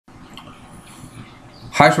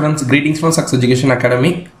Hi students, greetings from Success Education Academy.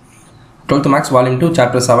 12th Max Volume 2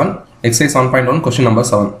 Chapter 7 Exercise 7.1 Question number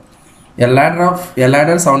 7. A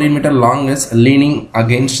ladder 17 meter long is leaning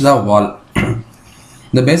against the wall.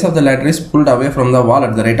 The base of the ladder is pulled away from the wall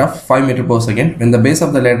at the rate of 5 meters per second when the base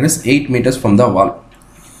of the ladder is 8 meters from the wall.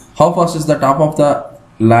 How fast is the top of the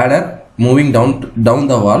ladder moving down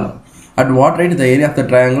the wall? At what rate the area of the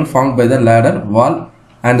triangle formed by the ladder wall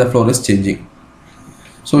and the floor is changing?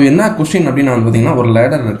 So என்ன question அப்படினா வந்து பாத்தீங்கன்னா ஒரு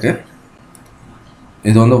ladder இருக்கு.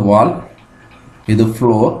 இது வந்து வால், இது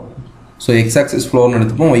floor. So x axis floor னு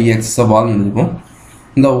எடுத்துப்போம், y axis வால் னு எடுத்துப்போம்.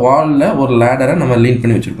 இந்த வால்ல ஒரு லேடரை நம்ம லீன்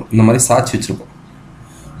பண்ணி வச்சிருக்கோம். இந்த மாதிரி சாச்சி வச்சிருக்கோம்.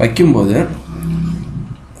 வைக்கும்போது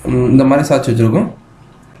இந்த மாதிரி சாச்சி வச்சிருக்கோம்.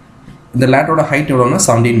 இந்த லேடரோட ஹைட் எவ்வளவுனா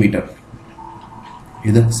 17 மீட்டர்.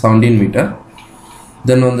 இது 17 metre.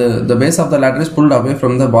 Then on the base of the ladder is pulled away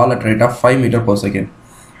from the wall at rate of 5 meters per second.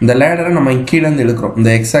 இந்த லேடரை நம்ம கீழே இருந்து இழுக்கிறோம், இந்த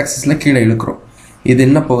x axisல கீழே இழுக்கிறோம். இது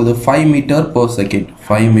என்ன போகுது 5 metre per second,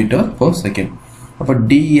 5 metre per second. அப்ப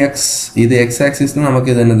dx இது x axisல நமக்கு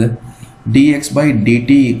இது என்னது dx by dt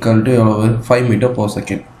equal to எவ்வளவு 5 மீட்டர் per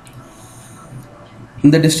second.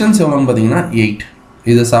 இந்த டிஸ்டன்ஸ் எவ்வளவுன்னு பாத்தீங்கன்னா 8.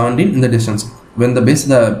 இது 17 இந்த distance when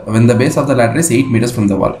the base of the ladder is 8 meters from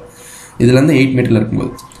the wall. இதுல இருந்து 8 மீட்டர்ல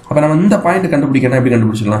இருக்கும்போது அப்ப நம்ம இந்த பாயிண்ட் கண்டுபிடிக்கணும். எப்படி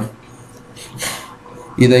கண்டுபிடிச்சிடலாம்?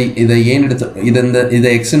 இதை ஏன் எடுத்து இதை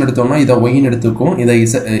x ன்னு எடுத்தோம்னா இதை y ன்னு எடுத்துக்கும்.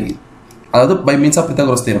 அதாவது by means of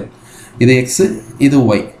Pythagoras theorem. இது x, இது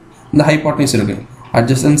y. இந்த ஹைபோட்டனியூஸ் இருக்கு.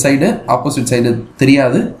 அட்ஜசன்ட் சைடு ஆப்போசிட் சைடு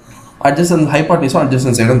தெரியாது. அட்ஜசன்ட் ஹைபோட்டனியூஸும்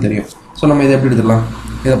அட்ஜசன்ட் சைடும் தெரியும். ஸோ நம்ம இதை எப்படி எடுத்துடலாம்?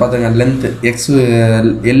 இதை பார்த்துங்க, length x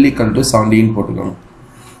l equal to 17 போட்டுக்கணும்,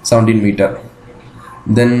 17 metre.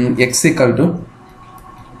 Then x equal to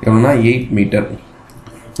எவ்வளோனா 8 மீட்டர்.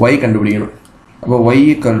 y கண்டுபிடிக்கணும். அப்போ y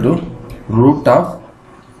equal to root of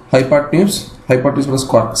hypotenuse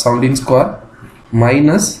square 17 square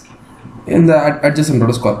minus in the adjacent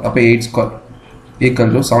square அப்ப 8 square equal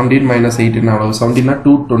to 17 minus 8 என்ன ஆகும்? 17 னா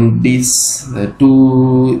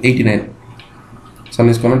 289.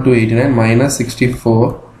 17 square 289 minus 64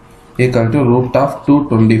 equal to root of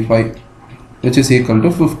 225 which is equal to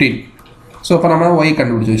 15. so அப்ப நம்ம y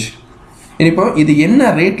கண்டுபிடிச்சாச்சு. இப்போ இது என்ன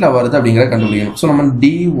ரேட்ல வருது அப்படிங்கறத கண்டுபிடிக்கணும். சோ நம்ம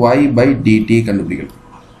dy by dt கண்டுபிடிக்கணும்.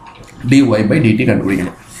 dy by dt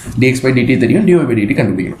கண்டுபிடிக்கணும். dx by dt தெரியும், dy by dt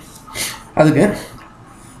கண்டுபிடிக்கணும். அதுக்கு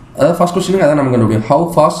ஃபர்ஸ்ட் क्वेश्चन அத நம்ம கண்டுபிடிக்கணும். how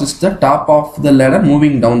fast is the top of the ladder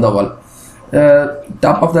moving down the wall?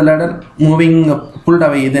 top of the ladder moving pulled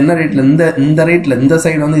away. இது என்ன ரேட்ல இந்த ரேட்ல இந்த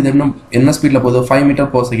சைடு வந்து இது என்ன ஸ்பீட்ல போகுது 5 மீட்டர்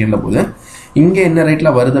per secondல போகுது. இங்க என்ன ரேட்ல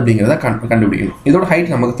வருது அப்படிங்கறத கண்டுபிடிக்கணும். இதோட ஹைட்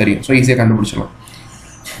நமக்கு தெரியும். சோ ஈஸியா கண்டுபிடிச்சலாம்.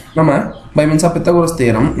 நம்ம by means of Pythagoras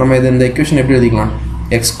theorem நம்ம இந்த ஈக்குவேஷன் எப்படி எழுதிக்கலாம்?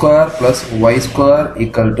 x square plus y square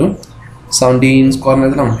equal to 17 square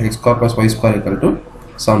எழுதலாம். x square plus y square equal to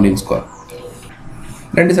 17 square.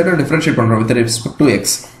 ரெண்டு சைடும் டிஃபரன்ஷியேட் பண்றோம் with respect to x.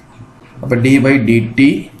 அப்ப d by dt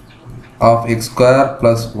of x square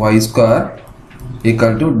plus y square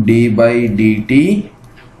equal to d by dt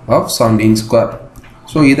of 17 square.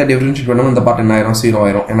 so இத differentiate பண்ணும்போது இந்த part என்ன ஆயிரும்? 0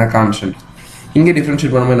 ஆயிரும். ஏனா கான்ஸ்டன்ட். இங்க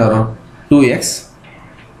டிஃபரன்ஷியேட் பண்ணும்போது என்ன வரும்? 2x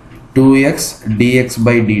dx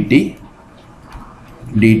by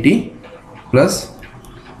dt plus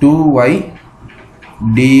 2y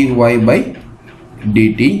dy by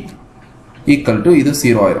dt equal to இது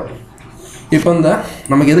 0 ஆயிரும். இப்போ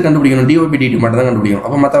நமக்கு எது கண்டுபிடிக்கணும்? dy by dt மட்டும் தான் கண்டுபிடிக்கணும்.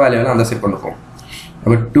 அப்ப மத்த வேல்யூ எல்லாம் அந்த செட் பண்ணுவோம்.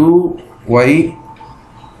 அப்ப 2y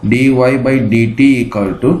dy by dt equal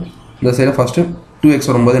to இந்த சைடு ஃபர்ஸ்ட் 2x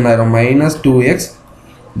வரும்போது என்ன ஆயிரும்? minus 2x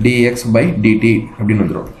dx by dt அப்படினு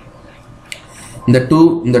வந்துரும். இந்த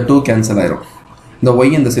 2 கேன்சல் ஆயிரும். இந்த y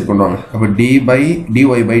இந்த செட் பண்ணுவாங்க. அப்ப dy by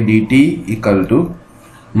dt equal to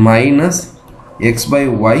minus x by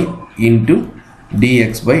y into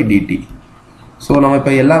dx by dt. so நம்ம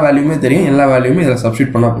இப்ப எல்லா வேல்யூமே தெரியும். எல்லா வேல்யூமே இதல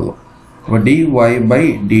சப்ஸ்டிட்யூட் பண்ணா போதும். அப்ப dy by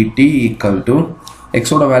dt equal to x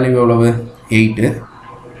ஓட வேல்யூ எவ்வளவு? 8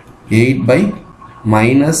 by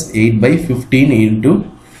minus 8 by 15 into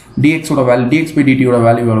dx ஓட வேல்யூ dx by dt ஓட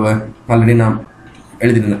வேல்யூ எவ்வளவு? ஆல்ரெடி நான்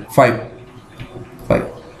எழுதிட்டேன் 5.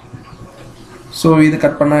 so இது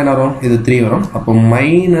கட் பண்ணா என்ன வரும்? இது 3 வரும். அப்போ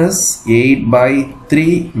minus 8 by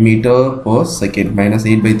 3 meter per second, minus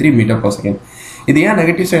 8 by 3 meter per second. இது ஏன்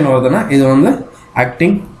நெகட்டிவ் சைன் வருதுன்னா இது வந்து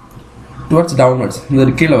ஆக்டிங் டுவர்ட்ஸ் டவுன்வர்ட்ஸ். இந்த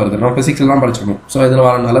கீழ வருது. நம்ம பிசிக்ஸ்ல தான் படிச்சிருக்கோம். சோ இதல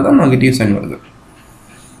வரனால தான் நெகட்டிவ் சைன் வருது.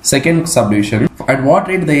 Second subdivision. at what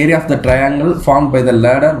rate the area of the triangle formed by the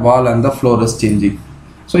ladder wall and the floor is changing?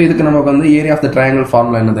 so இதுக்கு நமக்கு வந்து area of the triangle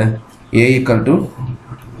formula என்னது? a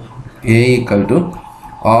equal to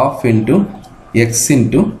half into x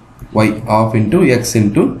into y, half into x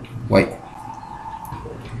into y.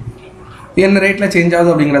 என்ன ரேட்ல change ஆகுது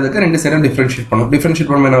அப்படிங்கிறதுக்கு ரெண்டு சைடும் டிஃபரன்ஷியேட் பண்ணுவோம். டிஃபரன்ஷியேட்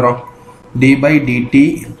பண்ணும்போது என்ன வரும்? d by dt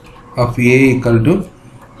of a equal to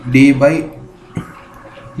d by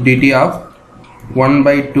dt of 1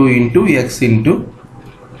 by 2 into x into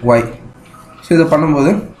y. So இதை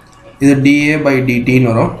பண்ணும்போது இது dA by dt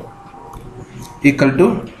வரும் equal to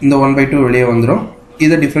இந்த 1 by 2 வெளியே வந்துடும்.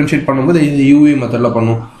 இதை டிஃபரன்ஷியேட் பண்ணும்போது இது uv மெத்தடில்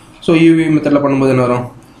பண்ணும். ஸோ uv மெத்தடில் பண்ணும்போது என்ன வரும்?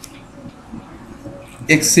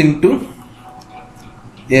 x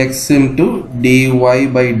into dy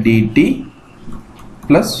by dt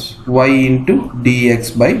plus y into dx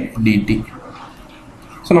by dt.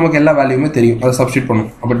 So நமக்கு எல்லா வேல்யூமே தெரியும், அதை சப்ஸ்டியூட் பண்ணும்.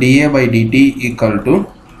 அப்போ dA by dt equal to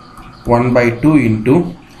 1 by 2 into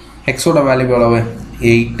x ஓட வேல்யூ எவ்வளவு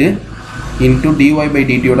 8 into dy by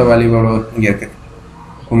dt ஓட வேல்யூ எவ்வளவு இங்கே இருக்கு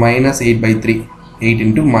minus 8 by 3, 8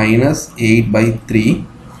 into minus 8 by 3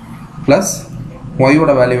 plus y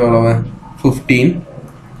ஓட வேல்யூ எவ்வளவு 15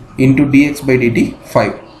 into dx by dt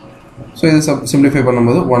 5. So இதை சிம்பிளிஃபை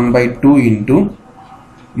பண்ணும்போது 1 by 2 into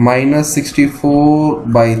minus 64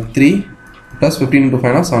 by 3 plus 15 into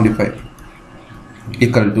 5 75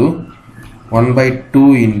 equal to 1 by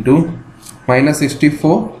 2 into minus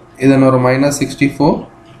 64 இதன் ஒரு minus 64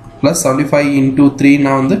 plus 75 into 3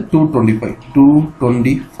 now வந்து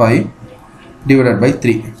 225 divided by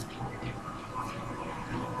 3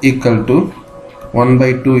 equal to 1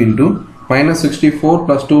 by 2 into minus 64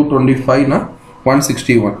 plus 225 na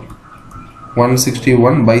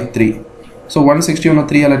 161 by 3. So 161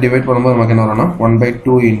 3 ஆல divide பண்ணும்போது நமக்கு என்ன வரும்னா 1 by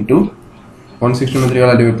 2 into 161 3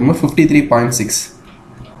 ஆல டிவைட் பண்ணும்போது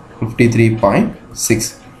 53.6.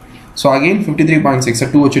 So again 53.6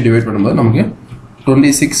 2 வச்சு டிவைட் பண்ணும்போது நமக்கு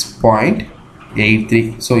 26.83.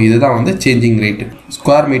 So இதுதான் வந்து changing rate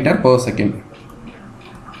square metre per second.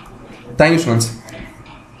 Thank you students.